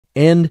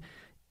And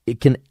it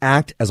can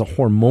act as a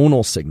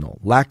hormonal signal.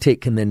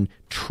 Lactate can then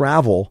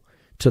travel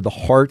to the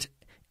heart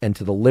and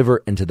to the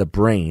liver and to the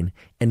brain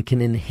and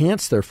can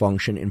enhance their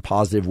function in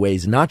positive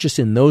ways, not just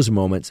in those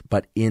moments,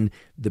 but in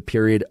the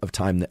period of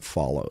time that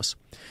follows.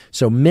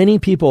 So many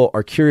people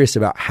are curious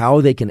about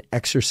how they can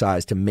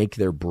exercise to make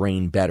their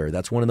brain better.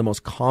 That's one of the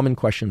most common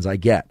questions I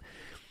get.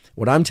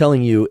 What I'm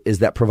telling you is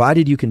that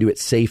provided you can do it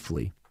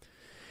safely,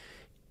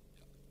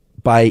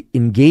 by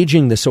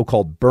engaging the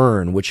so-called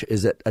burn, which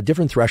is at a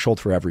different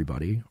threshold for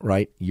everybody,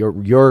 right?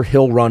 Your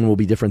hill run will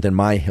be different than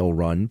my hill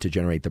run to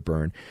generate the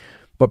burn.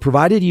 But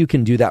provided you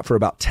can do that for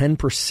about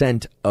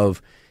 10%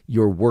 of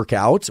your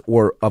workout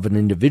or of an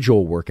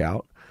individual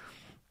workout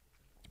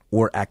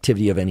or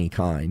activity of any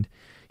kind,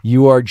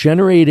 you are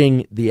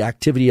generating the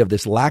activity of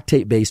this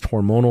lactate-based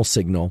hormonal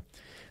signal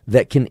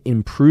that can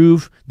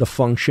improve the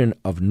function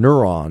of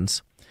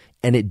neurons.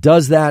 And it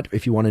does that,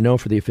 if you want to know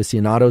for the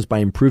aficionados, by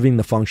improving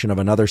the function of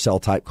another cell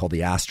type called the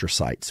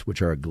astrocytes,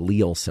 which are a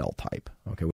glial cell type. Okay.